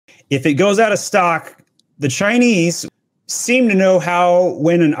If it goes out of stock, the Chinese seem to know how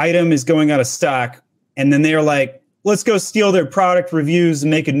when an item is going out of stock, and then they're like, let's go steal their product reviews and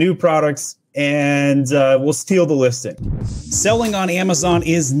make a new product, and we'll steal the listing. Selling on Amazon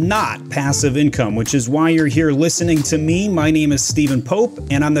is not passive income, which is why you're here listening to me. My name is Stephen Pope,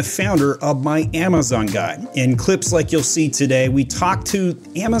 and I'm the founder of My Amazon Guide. In clips like you'll see today, we talk to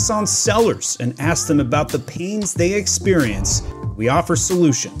Amazon sellers and ask them about the pains they experience. We offer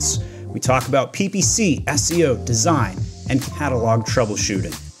solutions. We talk about PPC, SEO, design, and catalog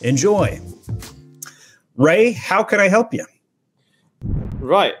troubleshooting. Enjoy. Ray, how can I help you?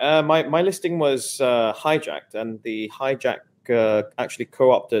 Right. My listing was hijacked, and the hijack actually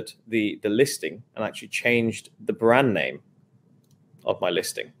co-opted the listing and actually changed the brand name of my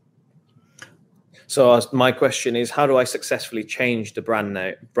listing. So my question is, how do I successfully change the brand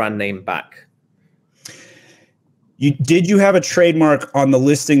name back? Did you have a trademark on the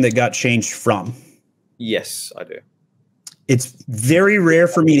listing that got changed from? Yes, I do. It's very rare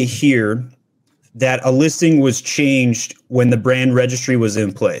for me to hear that a listing was changed when the brand registry was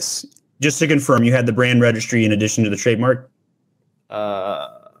in place. Just to confirm, you had the brand registry in addition to the trademark?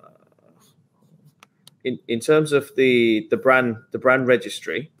 In terms of the brand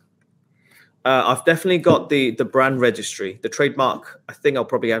registry, I've definitely got the brand registry. The trademark, I think I'll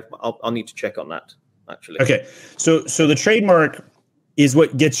probably have. I'll need to check on that, actually. Okay, so the trademark is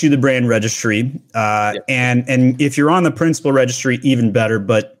what gets you the brand registry, and if you're on the principal registry, even better.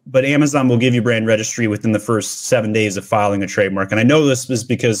 But Amazon will give you brand registry within the first 7 days of filing a trademark. And I know this is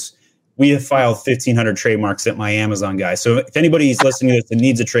because we have filed 1,500 trademarks at My Amazon Guy. So if anybody's listening to this that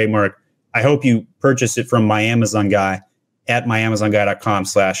needs a trademark, I hope you purchase it from My Amazon Guy at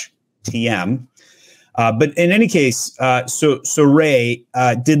myamazonguy.com/TM. But in any case, so Ray,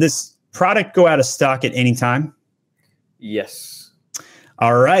 did this product go out of stock at any time? Yes.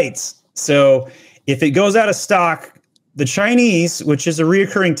 All right. So if it goes out of stock, the Chinese, which is a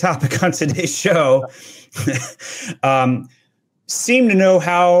reoccurring topic on today's show, seem to know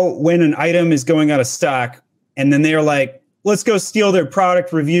how when an item is going out of stock, and then they're like, let's go steal their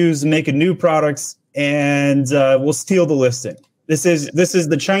product reviews and make a new product, and we'll steal the listing. This is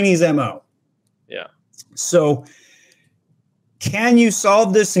the Chinese MO. Yeah. So can you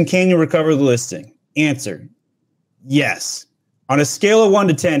solve this and can you recover the listing? Answer, yes. On a scale of 1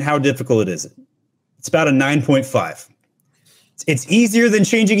 to 10, how difficult is it? It's about a 9.5. It's easier than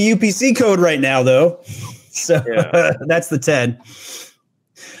changing a UPC code right now, though. So yeah. That's the 10.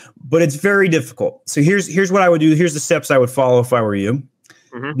 But it's very difficult. So here's what I would do. Here's the steps I would follow if I were you.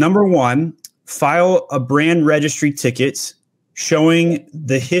 Mm-hmm. Number 1, file a brand registry ticket showing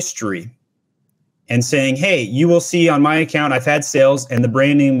the history and saying, hey, you will see on my account I've had sales and the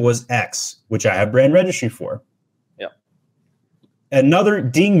brand name was X, which I have brand registry for. Another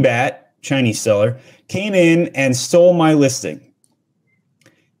dingbat, Chinese seller, came in and stole my listing.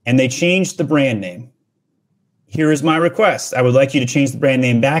 And they changed the brand name. Here is my request. I would like you to change the brand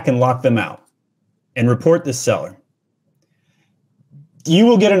name back and lock them out and report this seller. You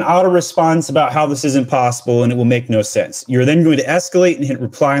will get an auto response about how this isn't possible and it will make no sense. You're then going to escalate and hit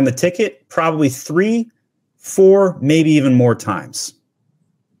reply on the ticket, probably 3, 4, maybe even more times.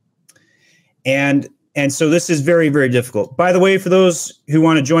 And so this is very, very difficult. By the way, for those who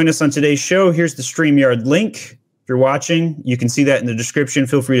want to join us on today's show, here's the StreamYard link. If you're watching, you can see that in the description.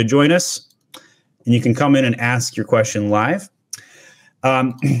 Feel free to join us. And you can come in and ask your question live.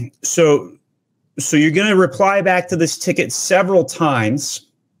 So you're going to reply back to this ticket several times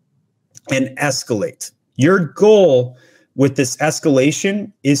and escalate. Your goal with this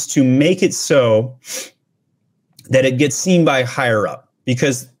escalation is to make it so that it gets seen by higher up.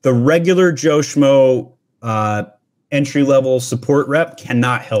 Because the regular Joe Schmo entry-level support rep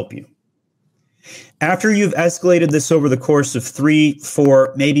cannot help you. After you've escalated this over the course of 3,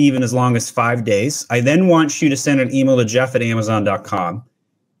 4, maybe even as long as 5 days, I then want you to send an email to jeff@amazon.com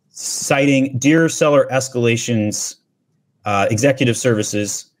citing Dear Seller Escalations Executive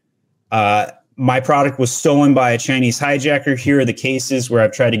Services. My product was stolen by a Chinese hijacker. Here are the cases where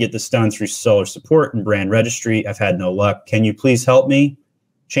I've tried to get this done through seller support and brand registry. I've had no luck. Can you please help me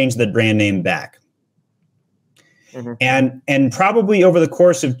change the brand name back? Mm-hmm. And probably over the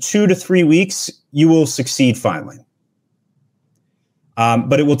course of 2 to 3 weeks, you will succeed finally.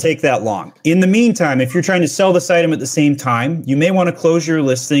 But it will take that long. In the meantime, if you're trying to sell this item at the same time, you may want to close your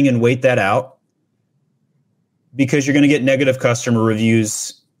listing and wait that out because you're going to get negative customer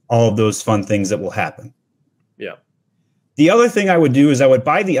reviews, all of those fun things that will happen. Yeah. The other thing I would do is I would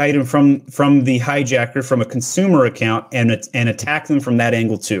buy the item from the hijacker from a consumer account and attack them from that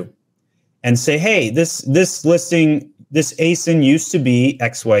angle too. And say, hey, this listing, this ASIN used to be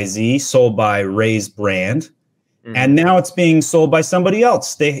XYZ, sold by Ray's brand, and now it's being sold by somebody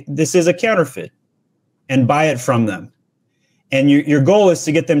else. This is a counterfeit, and buy it from them. And your goal is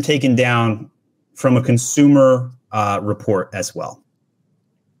to get them taken down from a consumer report as well.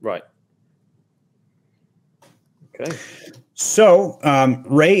 Right. Okay. So,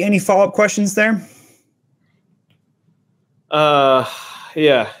 Ray, any follow-up questions there?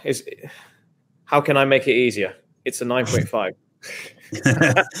 Yeah. How can I make it easier? It's a 9.5.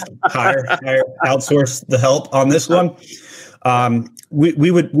 hire outsource the help on this one.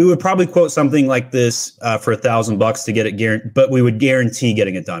 We would probably quote something like this for $1,000 to get it guaranteed, but we would guarantee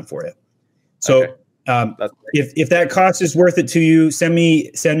getting it done for you. So if that cost is worth it to you, send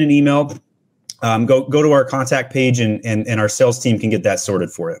an email. Go to our contact page and our sales team can get that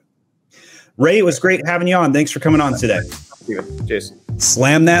sorted for you. Ray, it was great having you on. Thanks for coming on today. Cheers.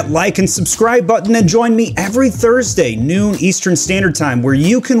 Slam that like and subscribe button and join me every Thursday, noon Eastern Standard Time, where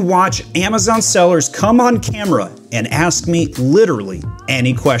you can watch Amazon sellers come on camera and ask me literally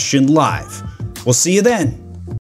any question live. We'll see you then.